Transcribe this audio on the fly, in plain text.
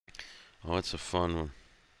Oh, it's a fun one.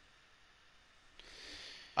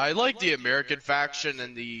 I like the American faction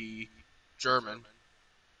and the German.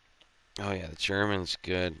 Oh yeah, the German's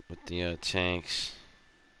good with the tanks.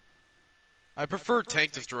 I prefer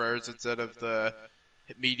tank destroyers instead of the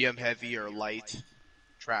medium, heavy, or light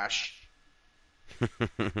trash.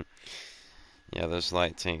 Yeah, those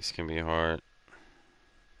light tanks can be hard.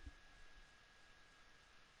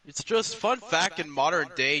 It's just fun fact in modern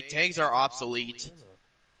day, tanks are obsolete.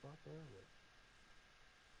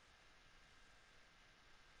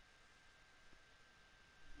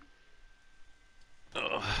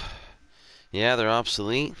 Ugh. Yeah, they're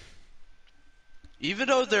obsolete. Even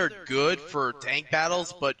though they're good for tank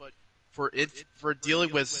battles, but for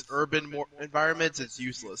dealing with urban environments, it's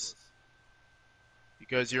useless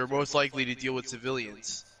because you're most likely to deal with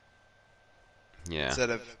civilians Yeah. instead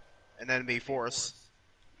of an enemy force.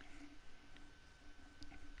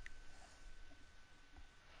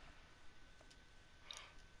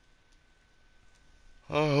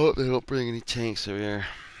 I hope they don't bring any tanks over here.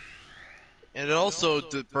 And it also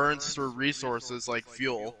burns through resources like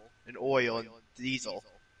fuel and oil and diesel.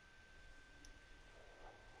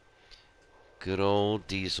 Good old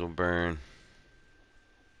diesel burn.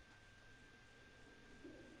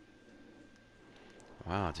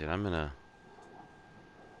 Wow, dude, I'm in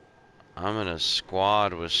a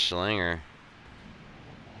squad with Slinger.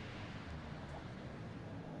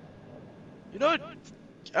 You know,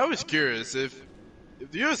 I was curious if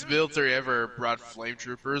the U.S. military ever brought flame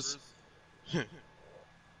troopers,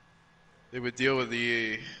 they would deal with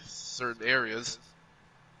the certain areas.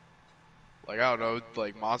 Like, I don't know,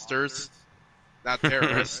 like monsters, not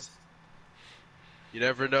terrorists. You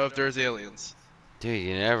never know if there's aliens. Dude,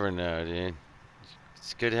 you never know, dude.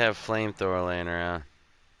 It's good to have flamethrower laying around.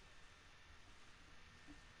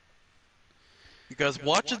 Because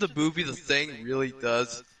watching the movie The Thing really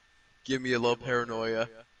does give me a little paranoia.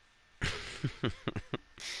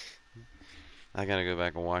 I gotta go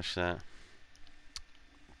back and watch that.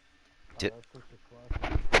 Dude,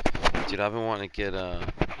 I've been wanting to get I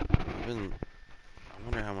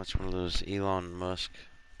wonder how much one of those Elon Musk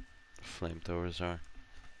flamethrowers are.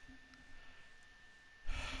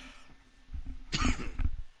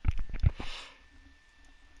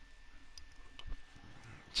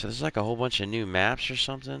 So there's like a whole bunch of new maps or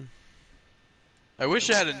something? I wish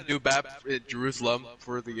I had a new map in Jerusalem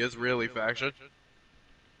for the Israeli faction.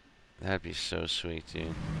 That'd be so sweet,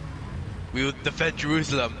 dude. We would defend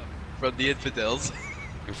Jerusalem from the infidels.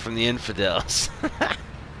 And from the infidels.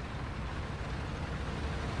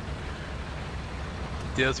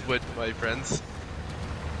 Deals with my friends.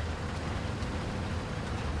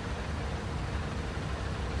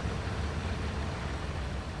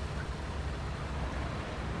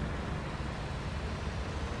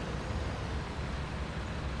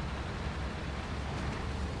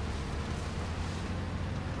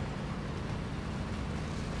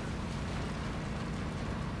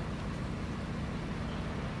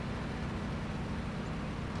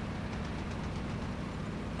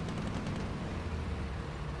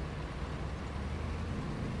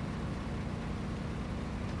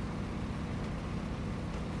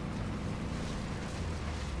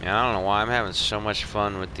 Man, I don't know why I'm having so much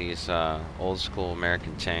fun with these old school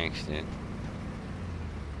American tanks, dude.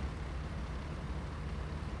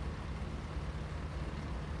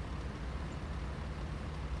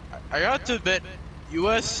 I got to admit,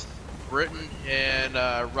 U.S., Britain, and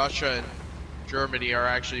Russia and Germany are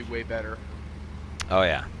actually way better. Oh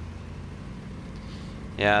yeah.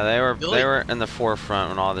 Yeah, they Really, were in the forefront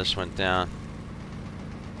when all this went down.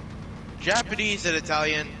 Japanese and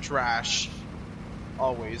Italian trash,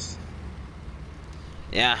 always.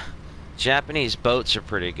 Yeah. Japanese boats are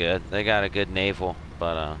pretty good. They got a good naval,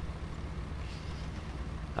 but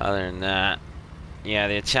other than that, yeah,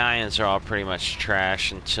 the Italians are all pretty much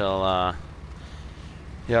trash until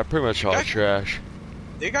yeah, pretty much all trash.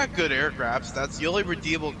 They got good aircrafts. That's the only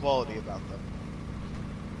redeemable quality about them.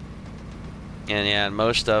 And yeah,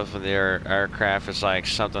 most of their aircraft is like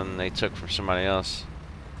something they took from somebody else.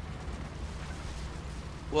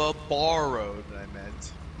 Well, borrowed, I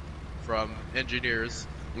meant, from engineers.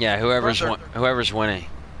 Yeah, whoever's winning.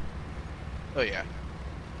 Oh yeah.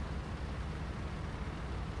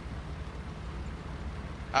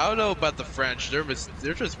 I don't know about the French. They're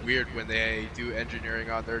just weird when they do engineering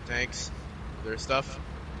on their tanks, their stuff.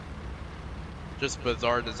 Just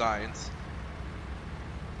bizarre designs.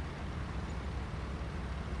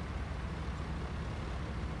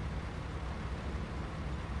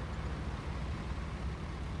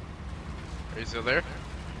 Are you still there?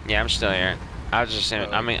 Yeah, I'm still here. I was just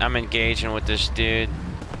saying, I'm engaging with this dude.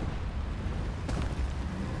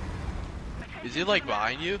 Is he like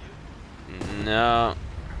behind you? No.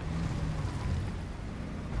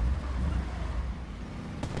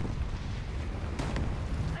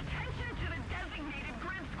 Attention to the designated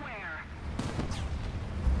grid square.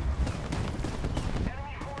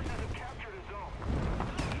 Enemy forces have captured a zone.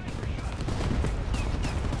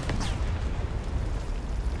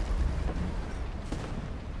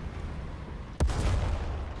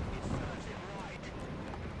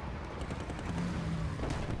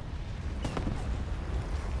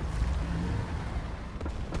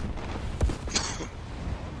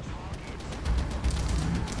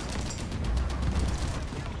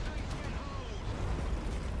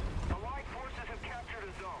 Allied forces have captured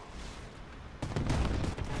a zone.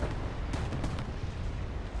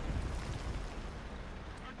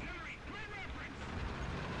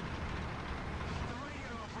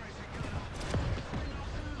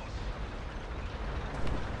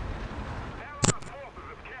 Allied forces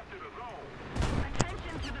have captured a zone.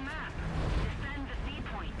 Attention to the map. Defend the sea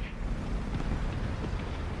point.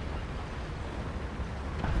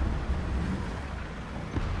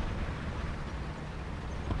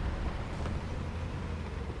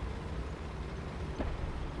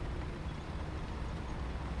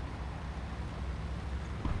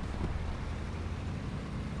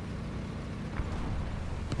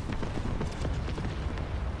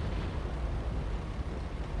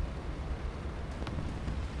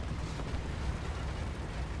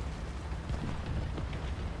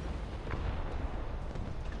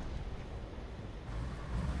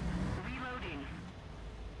 Reloading.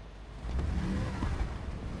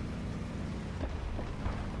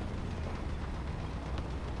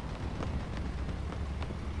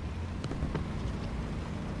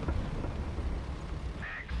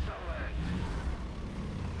 Excellent.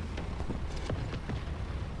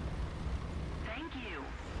 Thank you.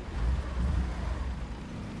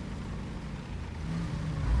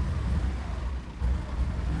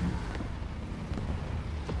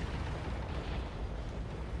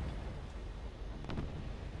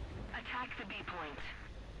 Attack the B point.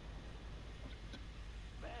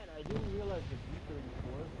 Man, I didn't realize the B-34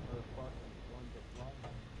 are fucking one to fly.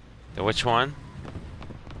 The which one?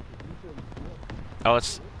 The B-34. Oh,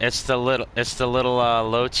 it's the little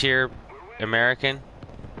low tier American.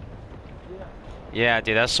 Yeah. Yeah,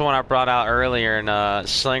 dude, that's the one I brought out earlier, and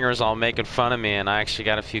Slinger's all making fun of me, and I actually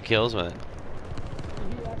got a few kills with it.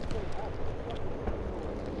 He actually has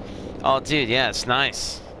Oh, dude, yeah, it's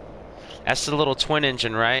nice. That's the little twin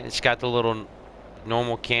engine, right? It's got the little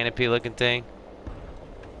normal canopy looking thing.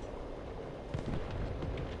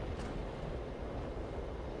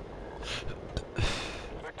 The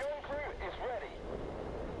gun crew is ready.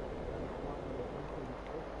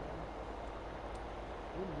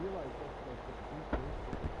 I didn't realize that's like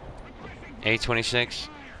the B-34. A26.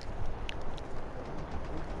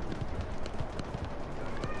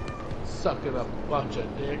 Sucking up a bunch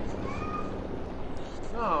of dick.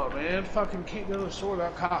 No, man, fucking can't go to the store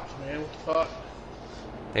without cops, man. What the fuck?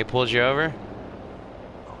 They pulled you over?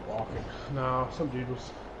 I'm walking. No, some dude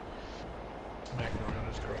was smacking around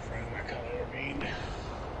his girlfriend. I kind of intervened.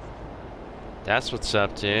 That's what's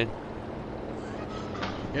up, dude.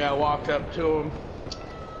 Yeah, I walked up to him,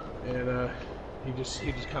 and he just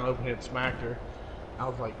kind of opened it and smacked her. I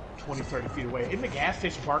was like 20, 30 feet away in the gas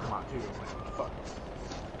station parking lot too. I was like, what the fuck?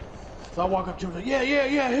 So I walk up to him, like, yeah,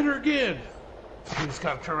 hit her again. He just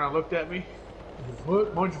kind of turned around and looked at me. He goes,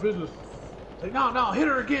 what? Mind your business. I was like, no, hit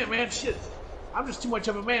her again, man. Shit. I'm just too much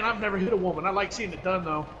of a man. I've never hit a woman. I like seeing it done,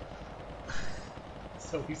 though.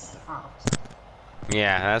 So he stopped.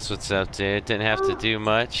 Yeah, that's what's up, dude. Didn't have to do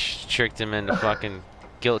much. Tricked him into fucking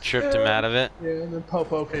guilt tripped him out of it. Yeah, and then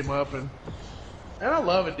Popo came up, and I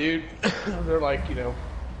love it, dude. They're like, so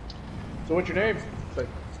what's your name? It's like,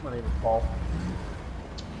 my name is Paul.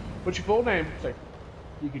 What's your full name? It's like,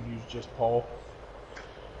 you could use just Paul.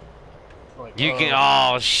 Like, You can.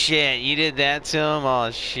 Oh shit! You did that to him. Oh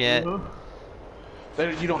shit! You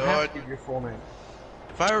don't No, have to give your full name.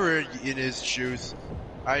 If I were in his shoes,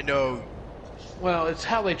 I know. Well, it's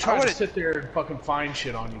how they try to sit there and fucking find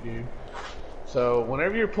shit on you, dude. So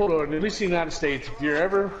whenever you're pulled over, at least in the United States, if you're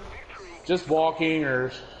ever just walking,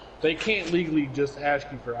 or they can't legally just ask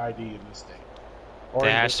you for ID in this state. Or There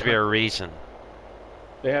in has this to be a country. reason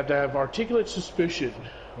They have to have articulate suspicion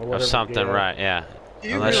or of whatever. something, right? Yeah.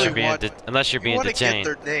 You Unless really you're being want, unless you're you being want detained.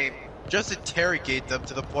 to get their name. Just interrogate them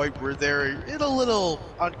to the point where they're in a little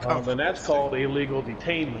uncomfortable. Then that's called illegal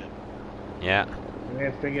detainment. Yeah. And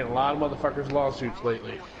it's been getting a lot of motherfuckers lawsuits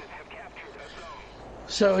lately.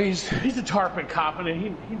 So he's a tarpon cop, and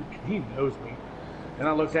he knows me. And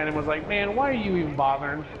I looked at him and was like, man, why are you even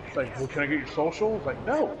bothering? It's like, well, can I get your social? It's like,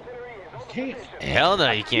 no. Can't. Hell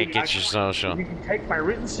no, you can't get your social. You can take my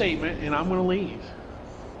written statement, and I'm gonna leave.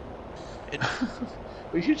 And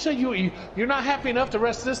But you say you're not happy enough to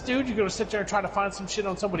arrest this dude. You're gonna sit there and try to find some shit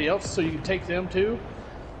on somebody else so you can take them too.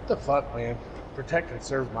 What the fuck, man? Protect and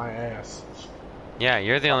serve my ass. Yeah,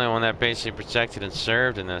 you're the only one that basically protected and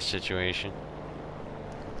served in that situation.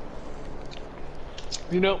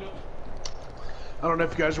 You know, I don't know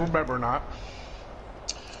if you guys remember or not,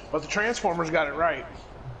 but the Transformers got it right.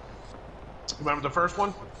 Remember the first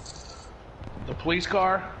one? The police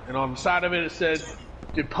car, and on the side of it it said,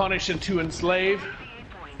 "To punish and to enslave."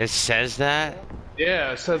 It says that?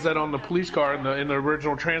 Yeah, it says that on the police car in the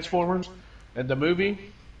original Transformers and the movie.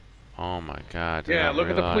 Oh my god. did Yeah, not look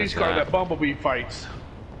at the police car realize that Bumblebee fights.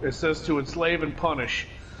 It says to enslave and punish.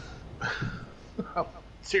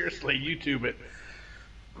 Seriously, YouTube it.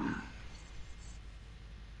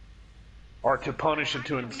 Or to punish and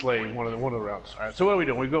to enslave, one of the routes. All right, so what are we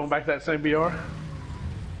doing? We going back to that same BR?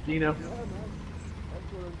 Dino? That's what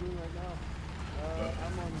I'm doing right now.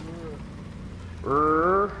 I'm on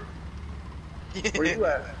Where you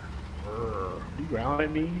at? You growling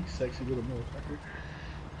at me, you sexy little motherfucker?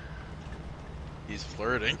 he's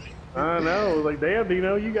flirting. I know, like damn,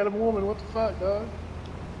 Dino, you got a woman. What the fuck, dog?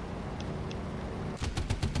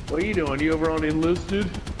 What are you doing? You over on Enlisted?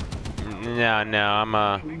 No, I'm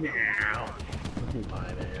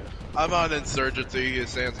I'm on Insurgency in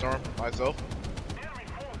Sandstorm myself.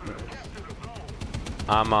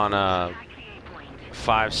 I'm on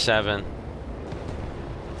 5-7.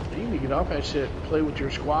 You need to get off that shit and play with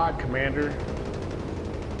your squad, Commander.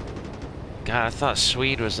 God, I thought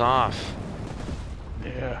Swede was off.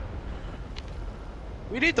 Yeah.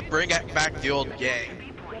 We need to bring back the old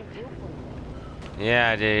gang.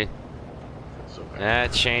 Yeah, dude. So bad.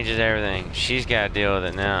 That changes everything. She's got to deal with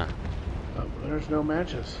it now. Oh, there's no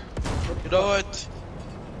matches. You know what?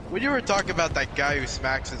 When you were talking about that guy who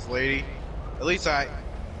smacks his lady, at least I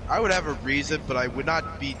would have a reason, but I would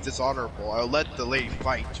not be dishonorable. I would let the lady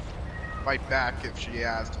fight back if she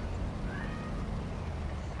asked.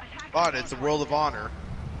 But it's a world of honor.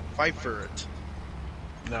 Fight for it.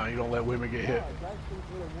 No, you don't let women get hit.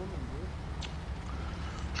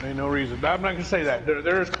 Ain't no reason. I'm not gonna say that.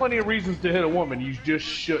 There's plenty of reasons to hit a woman. You just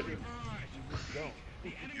shouldn't.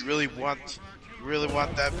 You really want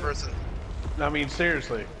that person? I mean,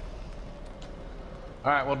 seriously.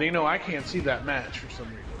 All right. Well, Dino, I can't see that match for some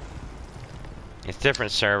reason. It's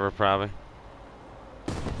different server, probably.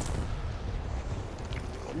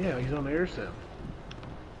 Yeah, he's on the air sim.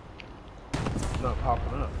 It's not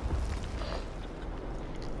popping up.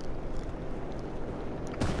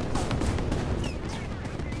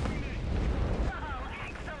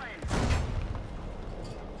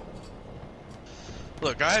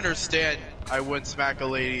 Look, I understand I wouldn't smack a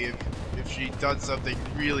lady if she done something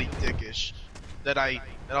really dickish. Then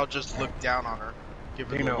I'll just look down on her, give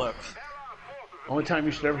her Dino. the look. Only time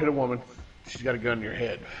you should ever hit a woman, she's got a gun in your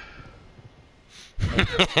head.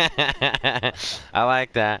 I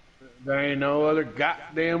like that. There ain't no other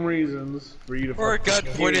goddamn reasons for you to. Or a gun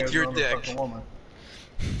fucking pointed hands to your on a dick. fucking woman.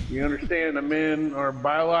 You understand that men are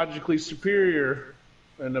biologically superior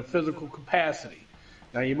in the physical capacity.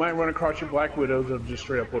 Now you might run across your black widows that'll just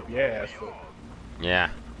straight up whoop your ass, but Yeah.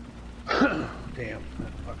 damn, that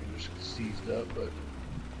fucking just seized up. But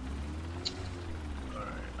all right,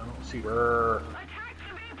 I don't see her. Attack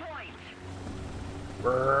the viewpoint.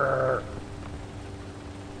 Brr.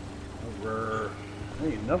 Brr.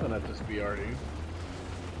 There ain't nothing at this BR, dude.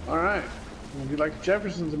 Alright. If you like the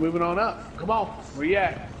Jeffersons, moving on up. Come on. Where you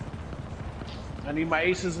at? I need my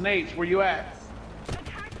aces and eights. Where you at?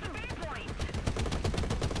 Attack the viewpoint.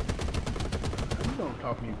 You don't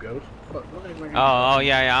talk to you, Ghost. Fuck, don't act like Oh,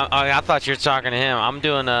 yeah. I thought you were talking to him. I'm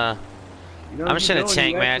doing you know I'm what just you're in a doing,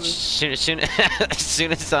 tank you match. actually- Soon as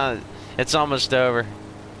soon as it's almost over.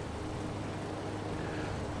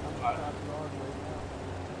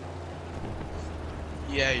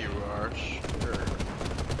 Yeah, you are. Sure. I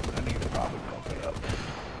need to probably bump it up.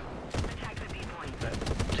 Attack the viewpoint. That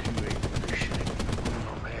 280 shit ain't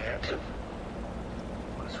not bad. I'm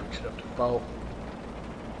gonna switch it up to 4.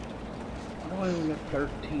 Why do I only got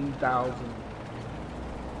 13,000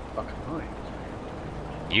 fucking points?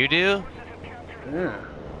 You do? Yeah.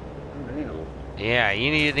 Damn. Yeah,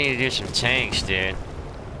 you need to do some tanks, dude.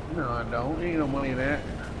 No, I don't. Ain't no money in that.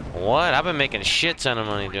 What? I've been making a shit ton of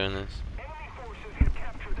money doing this. Enemy forces have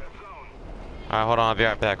captured that zone. Alright, hold on. I'll be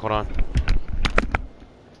right back. Hold on.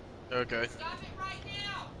 Okay.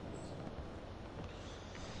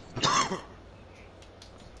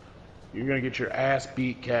 You're gonna get your ass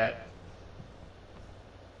beat, cat.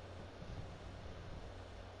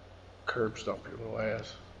 Curb stomp your little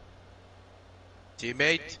ass.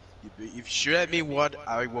 Teammate, if you shoot at me one,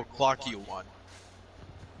 I will clock you one.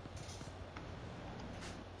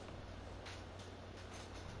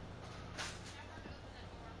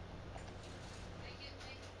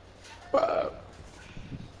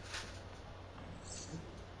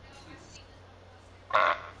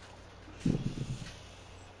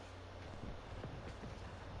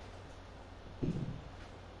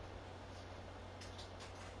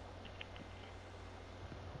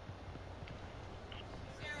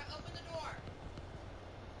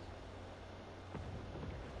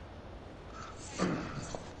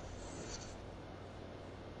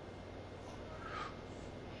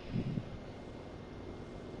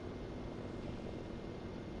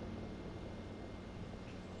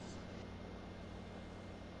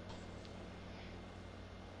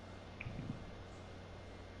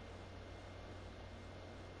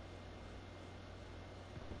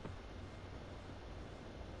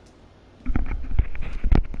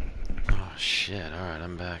 Oh shit, alright,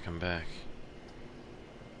 I'm back.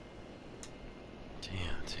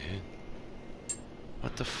 Damn, dude.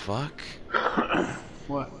 What the fuck?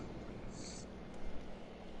 What?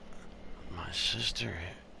 My sister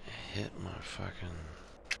hit my fucking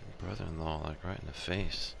brother-in-law like right in the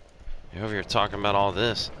face. You're over here talking about all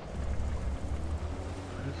this.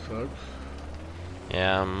 That sucks.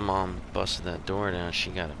 Yeah, mom busted that door down.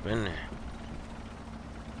 She got up in there.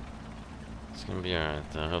 It's gonna be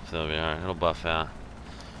alright though. Hopefully it'll be alright. It'll buff out.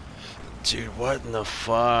 Dude, what in the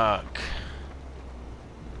fuck?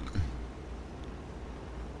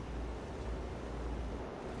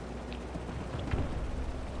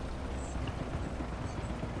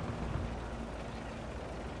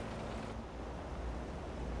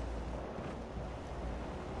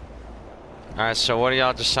 Alright, so what do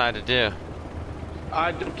y'all decide to do?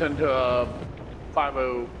 I jumped into a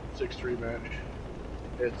 5063 match.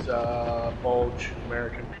 It's Bulge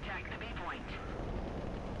American. Attack the B point.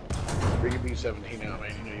 Bring your B-17 out,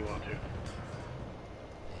 man. You know you want to.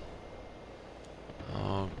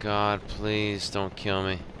 Oh god, please don't kill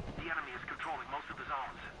me. The enemy is controlling most of the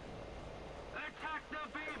zones. Attack the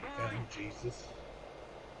B Oh, point. Jesus.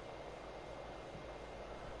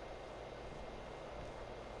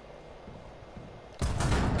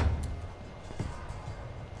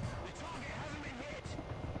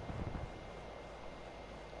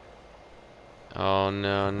 Oh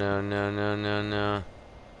no.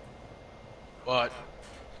 What?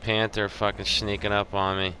 Panther fucking sneaking up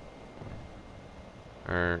on me.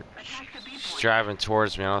 Or Attack the B he's point. driving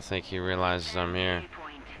towards me. I don't think he realizes I'm here. C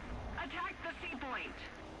point. Attack the C point.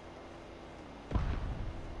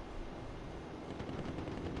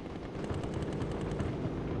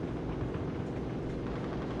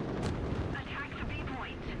 Attack the B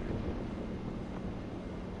point.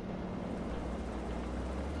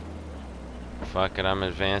 Fuck it, I'm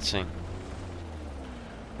advancing.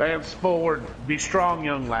 Advance forward. Be strong,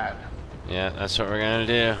 young lad. Yeah, that's what we're gonna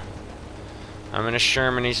do. I'm in a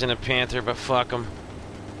Sherman, he's in a Panther, but fuck him.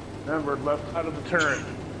 Remember, left side of the turret.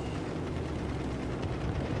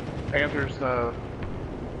 Panther's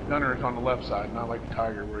gunner is on the left side, not like the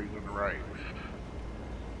Tiger where he's on the right.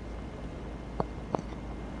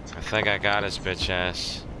 I think I got his bitch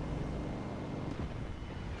ass.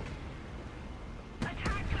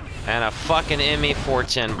 And a fucking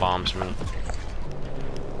ME-410 bombs me.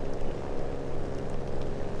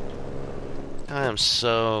 I am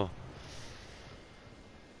so...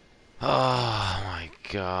 Oh my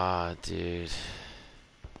god, dude.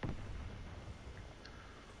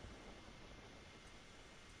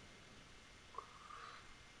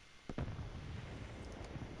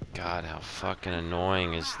 God, how fucking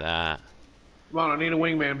annoying is that? Come on, I need a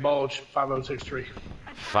wingman Bulge, 5063.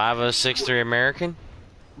 5063 American?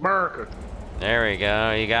 America. There we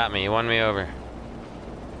go, you got me, you won me over.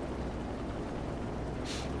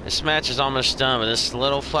 This match is almost done, but this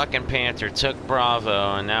little fucking Panther took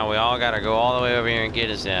Bravo, and now we all gotta go all the way over here and get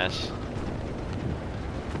his ass.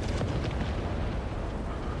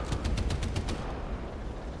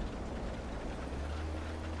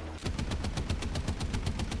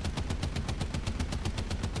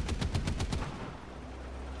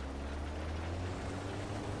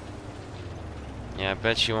 Yeah, I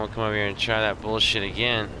bet you won't come over here and try that bullshit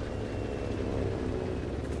again.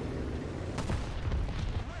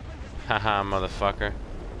 Haha, motherfucker.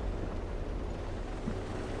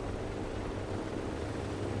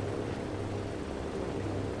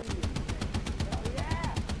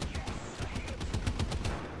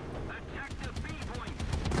 Attack the B point.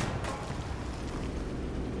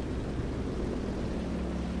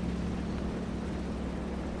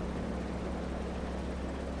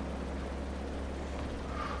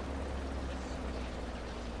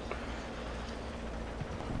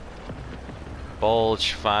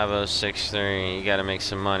 Bulge 5063. You gotta make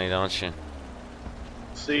some money, don't you?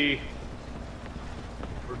 See,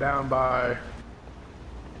 we're down by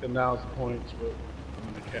 10,000 points, but I'm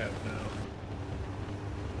in the cap now.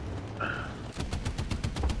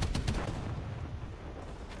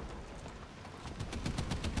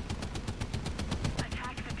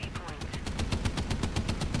 Attack the B point.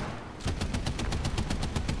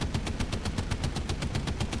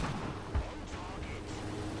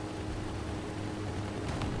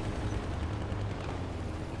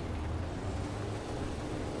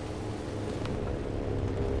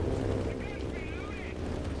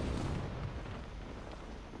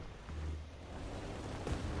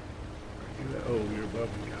 Oh, you're above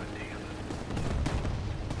me, goddamn.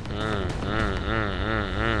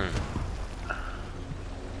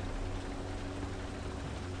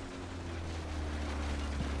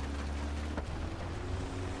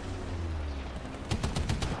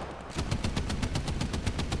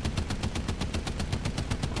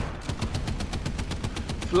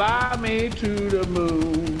 Fly me to the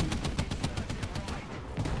moon.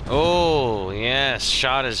 Oh, yes.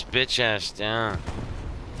 Shot his bitch ass down.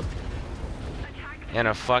 In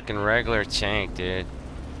a fucking regular tank, dude.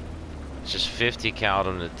 Just 50 called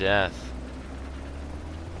him to death.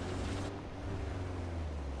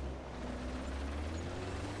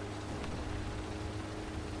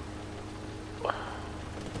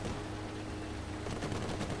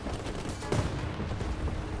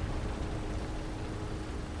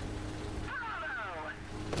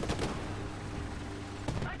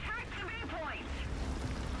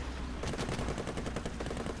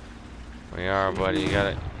 We are, buddy. You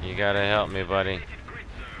gotta help me, buddy.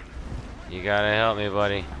 You gotta help me,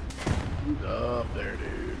 buddy. Who's up there,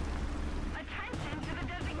 dude? Attention to the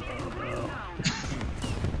designated green zone.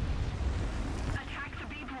 Attack the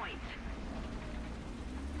B point.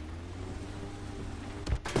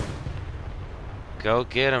 Go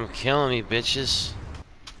get him. Killing me, bitches.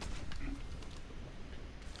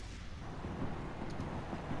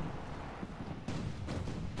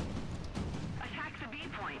 Attack the B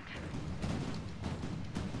point.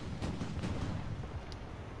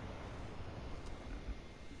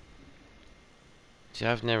 See,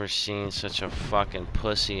 I've never seen such a fucking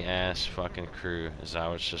pussy ass fucking crew as I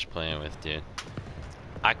was just playing with, dude.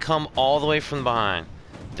 I come all the way from behind.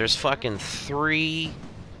 There's fucking 3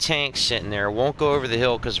 tanks sitting there. Won't go over the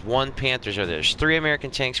hill because 1 Panther's over there. There's 3 American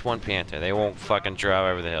tanks, 1 Panther. They won't fucking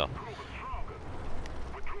drive over the hill.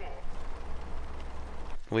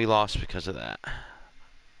 We lost because of that.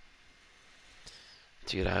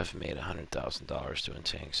 Dude, I've made $100,000 doing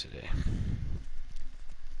tanks today.